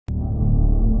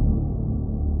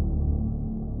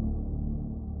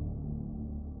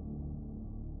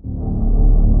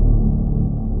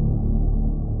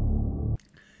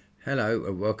Hello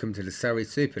and welcome to the Surrey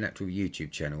Supernatural YouTube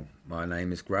channel. My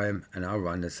name is Graham and I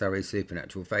run the Surrey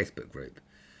Supernatural Facebook group.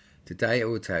 Today I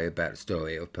will tell you about the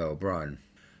story of Pearl Bryan.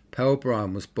 Pearl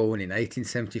Bryan was born in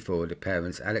 1874 to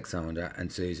parents Alexander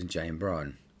and Susan Jane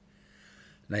Bryan.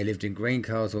 They lived in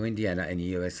Greencastle, Indiana in the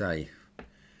USA.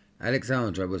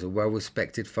 Alexandra was a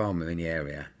well-respected farmer in the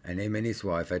area and him and his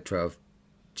wife had 12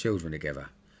 children together.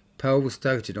 Pearl was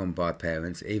doted on by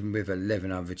parents even with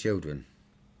 11 other children.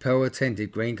 Pearl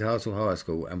attended Greencastle High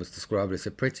School and was described as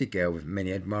a pretty girl with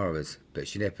many admirers, but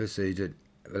she never pursued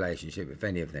a relationship with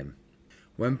any of them.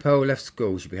 When Pearl left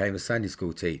school, she became a Sunday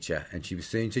school teacher and she was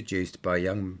soon introduced by a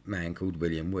young man called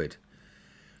William Wood.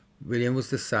 William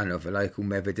was the son of a local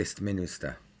Methodist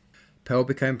minister. Pearl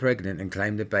became pregnant and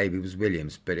claimed the baby was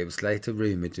William's, but it was later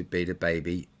rumoured to be the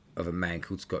baby of a man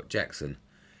called Scott Jackson,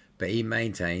 but he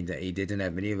maintained that he didn't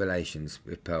have any relations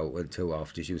with Pearl until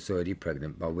after she was already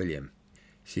pregnant by William.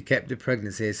 She kept the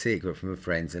pregnancy a secret from her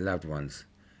friends and loved ones,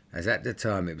 as at the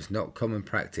time it was not common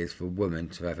practice for a woman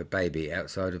to have a baby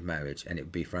outside of marriage and it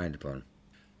would be frowned upon.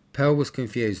 Pearl was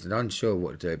confused and unsure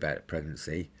what to do about the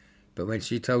pregnancy, but when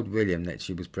she told William that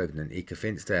she was pregnant, he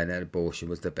convinced her that abortion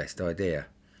was the best idea.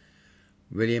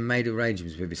 William made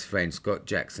arrangements with his friend Scott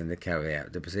Jackson to carry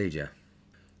out the procedure.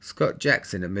 Scott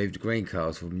Jackson had moved to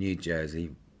Greencastle from New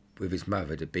Jersey with his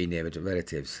mother to be nearer to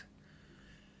relatives.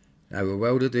 They were a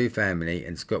well-to-do family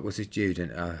and Scott was a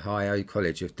student at Ohio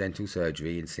College of Dental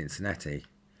Surgery in Cincinnati.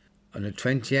 On the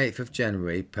 28th of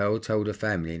January, Pearl told her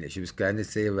family that she was going to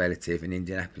see a relative in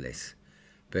Indianapolis,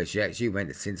 but she actually went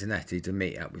to Cincinnati to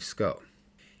meet up with Scott.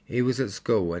 He was at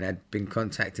school and had been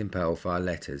contacting Pearl via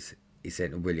letters he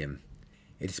sent to William.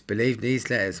 It is believed these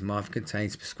letters might have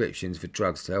contained prescriptions for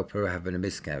drugs to help her have a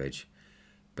miscarriage,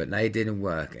 but they didn't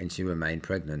work and she remained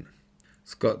pregnant.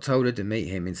 Scott told her to meet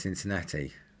him in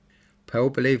Cincinnati. Pearl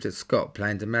believed that Scott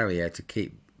planned to marry her to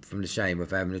keep from the shame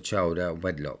of having a child out of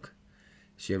wedlock.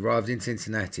 She arrived in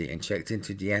Cincinnati and checked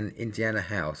into the Indiana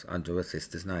house under her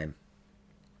sister's name.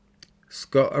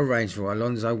 Scott arranged for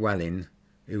Alonzo Wallin,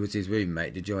 who was his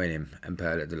roommate, to join him and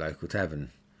Pearl at the local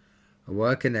tavern. A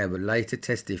worker there would later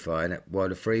testify that while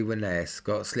the three were there,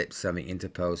 Scott slipped something into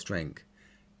Pearl's drink.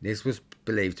 This was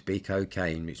believed to be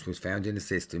cocaine, which was found in the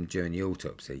system during the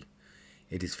autopsy.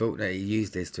 It is thought that he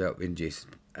used this to help induce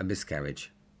a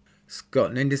miscarriage.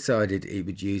 Scott then decided he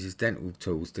would use his dental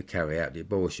tools to carry out the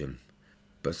abortion,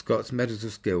 but Scott's medical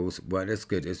skills weren't as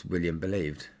good as William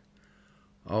believed.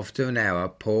 After an hour,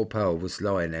 poor Pearl was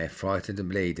lying there, frightened and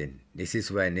bleeding. This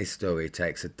is when this story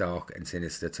takes a dark and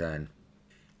sinister turn.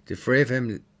 The three of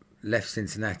them left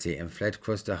Cincinnati and fled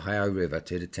across the Ohio River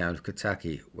to the town of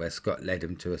Kentucky, where Scott led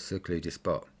them to a secluded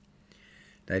spot.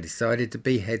 They decided to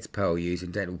behead Pearl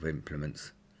using dental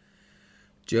implements.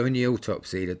 During the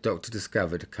autopsy, the doctor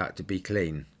discovered the cut to be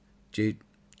clean. Due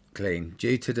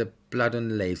to the blood on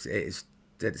the leaves at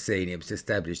the scene, it was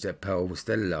established that Pearl was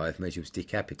still alive when she was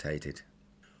decapitated.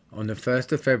 On the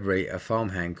 1st of February, a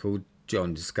farmhand called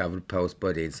John discovered Pearl's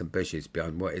body in some bushes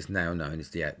behind what is now known as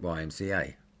the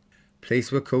YMCA.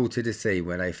 Police were called to the scene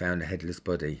where they found a headless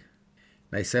body.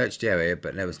 They searched the area,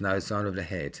 but there was no sign of the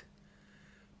head.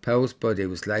 Pearl's body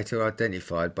was later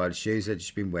identified by the shoes that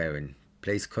she'd been wearing.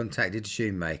 Police contacted the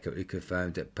shoemaker who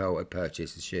confirmed that Pearl had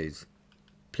purchased the shoes.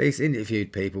 Police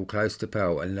interviewed people close to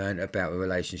Pearl and learned about her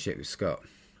relationship with Scott.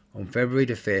 On February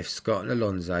the 5th, Scott and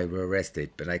Alonzo were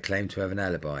arrested, but they claimed to have an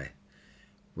alibi.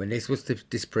 When this was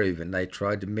disproven, they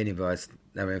tried to minimise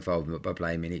their involvement by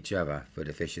blaming each other for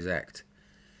the Fisher's Act.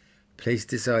 Police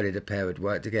decided the pair had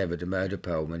worked together to murder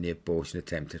Pearl when the abortion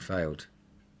attempt had failed.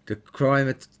 The crime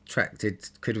attracted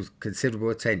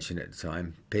considerable attention at the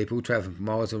time. People travelled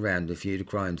miles around to view the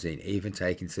crime scene, even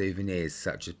taking souvenirs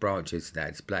such as branches that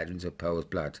had splatterings of Pearl's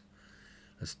blood.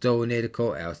 A store near the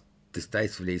courthouse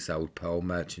distastefully sold Pearl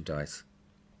merchandise.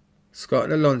 Scott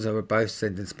and Alonzo were both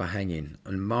sentenced by hanging.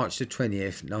 On March the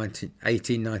 20th,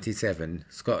 1897,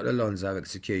 Scott and Alonzo's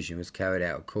execution was carried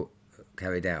out.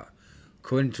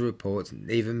 According to reports,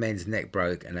 neither men's neck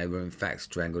broke and they were in fact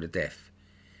strangled to death.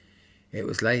 It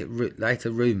was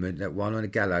later rumoured that while on the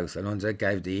gallows, Alonzo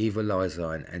gave the evil eye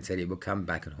sign and said he would come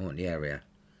back and haunt the area.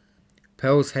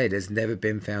 Pearl's head has never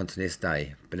been found to this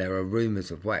day, but there are rumours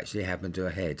of what actually happened to her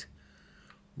head.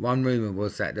 One rumour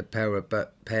was that the pair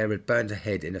had burnt her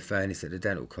head in a furnace at the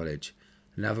dental college.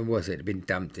 Another was it had been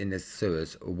dumped in the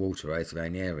sewers or waterways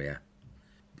around the area.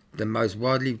 The most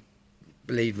widely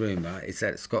believed rumour is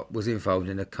that Scott was involved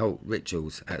in occult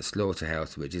rituals at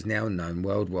Slaughterhouse, which is now known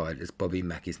worldwide as Bobby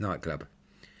Mackey's nightclub.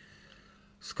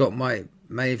 Scott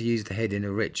may have used the head in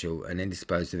a ritual and then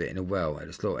disposed of it in a well at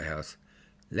the slaughterhouse.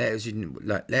 Let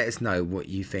us know what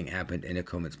you think happened in the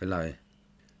comments below.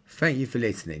 Thank you for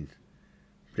listening.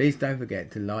 Please don't forget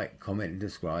to like, comment and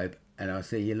subscribe, and I'll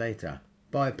see you later.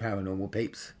 Bye, paranormal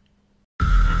peeps.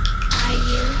 Are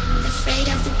you afraid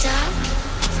of the dark?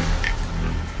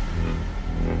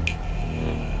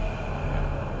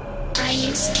 Are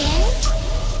you scared?